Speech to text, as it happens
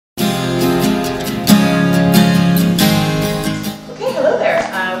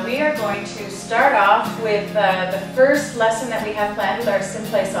with the first lesson that we have planned with our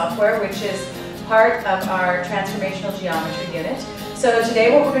symplay software, which is part of our transformational geometry unit. So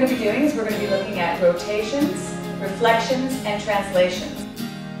today what we're going to be doing is we're going to be looking at rotations, reflections, and translations.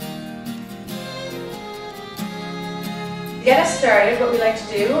 To get us started, what we like to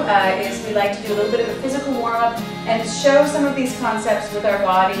do is we like to do a little bit of a physical warm-up and show some of these concepts with our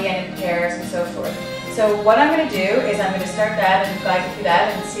body and in pairs and so forth. So what I'm going to do is I'm going to start that and guide you through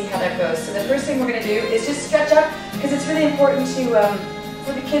that and see how that goes. So the first thing we're going to do is just stretch up, because it's really important to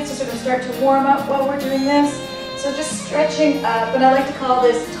for the kids to sort of start to warm up while we're doing this. So just stretching up, and I like to call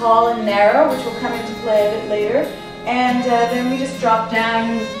this tall and narrow, which will come into play a bit later. And then we just drop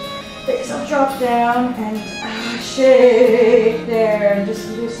down, let yourself drop down and shake there and just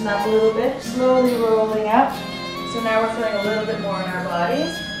loosen up a little bit, slowly rolling up. So now we're feeling a little bit more in our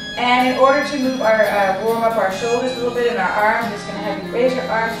bodies. And in order to move our, warm up our shoulders a little bit and our arms, I'm just going to have you raise your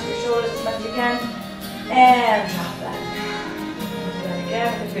arms to your shoulders as much as you can. And drop that. Do that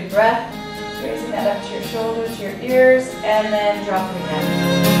again with a good breath. Raising that up to your shoulders, to your ears, and then drop it again.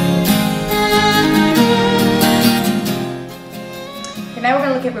 Okay, now we're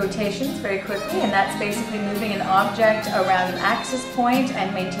going to look at rotations very quickly, and that's basically moving an object around an axis point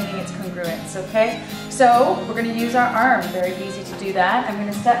and maintaining its congruence, okay? So we're going to use our arm, very easy to do that. I'm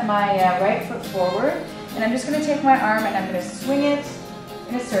going to step my right foot forward, and I'm just going to take my arm and I'm going to swing it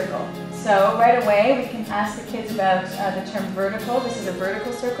in a circle. So right away we can ask the kids about the term vertical. This is a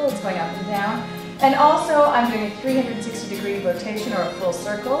vertical circle, it's going up and down. And also I'm doing a 360-degree rotation or a full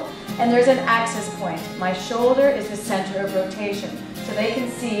circle, and there's an axis point. My shoulder is the center of rotation. So they can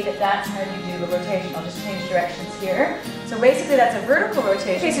see that that's how you do a rotation. I'll just change directions here. So basically that's a vertical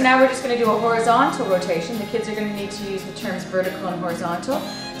rotation. Okay, so now we're just going to do a horizontal rotation. The kids are going to need to use the terms vertical and horizontal.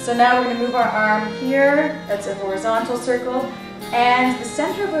 So now we're going to move our arm here. That's a horizontal circle. And the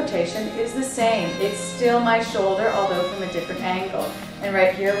center of rotation is the same. It's still my shoulder, although from a different angle. And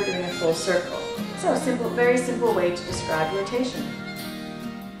right here we're doing a full circle. So a simple, very simple way to describe rotation.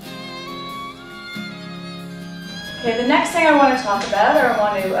 Okay, the next thing I want to talk about, or I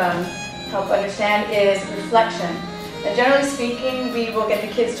want to help understand, is reflection. Now, generally speaking, we will get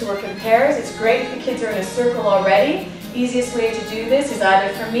the kids to work in pairs. It's great if the kids are in a circle already. Easiest way to do this is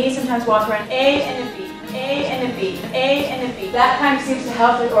either, for me, sometimes walk around A and a B, A and a B, A and a B. That kind of seems to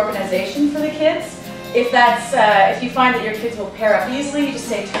help with organization for the kids. If that's, if you find that your kids will pair up easily, you just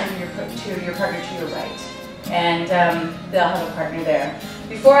say turn your partner to your right, and they'll have a partner there.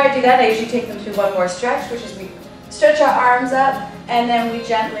 Before I do that, I usually take them through one more stretch, which is we stretch our arms up, and then we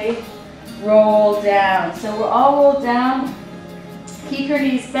gently roll down. So we're all rolled down. Keep your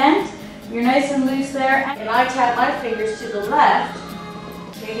knees bent. You're nice and loose there. And I tap my fingers to the left.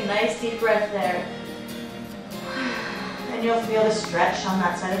 Take a nice deep breath there. And you'll feel the stretch on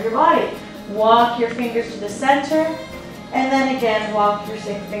that side of your body. Walk your fingers to the center, and then again walk your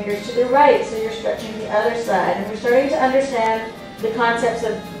fingers to the right, so you're stretching the other side. And we're starting to understand the concepts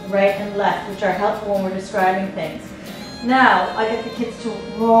of right and left, which are helpful when we're describing things. Now, I get the kids to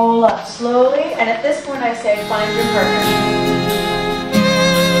roll up slowly, and at this point I say, find your partner.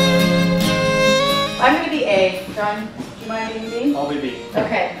 I'm going to be A. John, do you mind being B? I'll be B.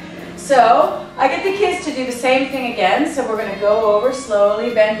 Okay. So, I get the kids to do the same thing again, so we're going to go over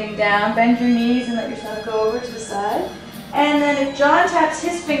slowly, bending down. Bend your knees and let yourself go over to the side. And then if John taps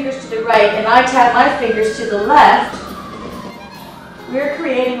his fingers to the right and I tap my fingers to the left, we're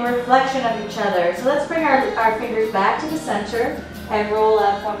creating a reflection of each other. So let's bring our fingers back to the center and roll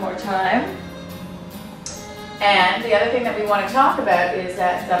up one more time. And the other thing that we want to talk about is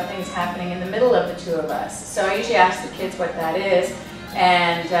that something's happening in the middle of the two of us. So I usually ask the kids what that is.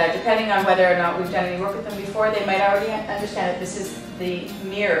 And depending on whether or not we've done any work with them before, they might already understand that this is the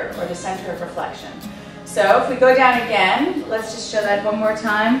mirror or the center of reflection. So if we go down again, let's just show that one more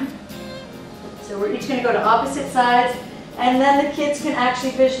time. So we're each going to go to opposite sides, and then the kids can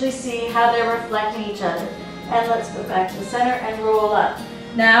actually visually see how they're reflecting each other. And let's go back to the center and roll up.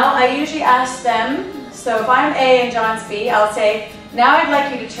 Now I usually ask them, so if I'm A and John's B, I'll say, now I'd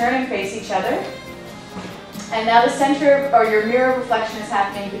like you to turn and face each other. And now the center, or your mirror reflection, is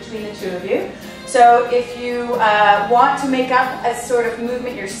happening between the two of you. So if you want to make up a sort of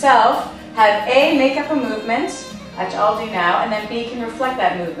movement yourself, have A make up a movement, which I'll do now, and then B can reflect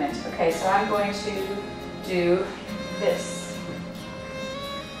that movement. Okay, so I'm going to do this.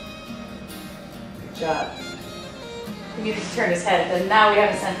 Good job. He needed to turn his head, then now we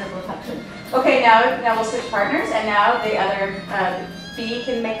have a center of reflection. Okay, now we'll switch partners, and now the other, B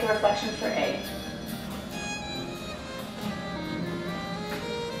can make a reflection for A.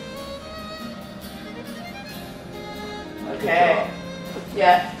 Okay.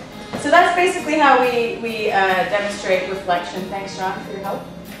 Yeah. So that's basically how we demonstrate reflection. Thanks, John, for your help.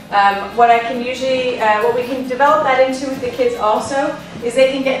 What we can develop that into with the kids also is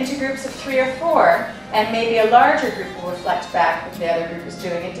they can get into groups of 3 or 4, and maybe a larger group will reflect back what the other group is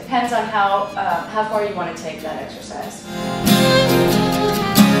doing. It depends on how far you want to take that exercise.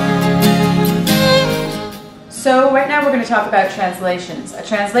 So right now we're going to talk about translations. A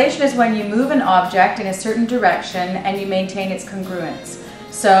translation is when you move an object in a certain direction and you maintain its congruence.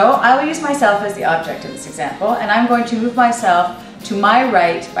 So I will use myself as the object in this example, and I'm going to move myself to my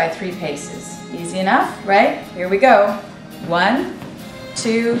right by 3 paces. Easy enough, right? Here we go. 1,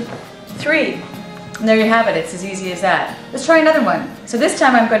 2, 3. And there you have it. It's as easy as that. Let's try another one. So this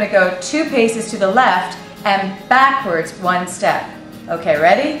time I'm going to go 2 paces to the left and backwards 1 step. Okay,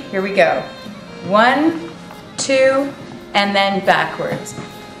 ready? Here we go. 1, 2, and then backwards.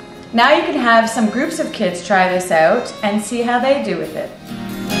 Now you can have some groups of kids try this out and see how they do with it.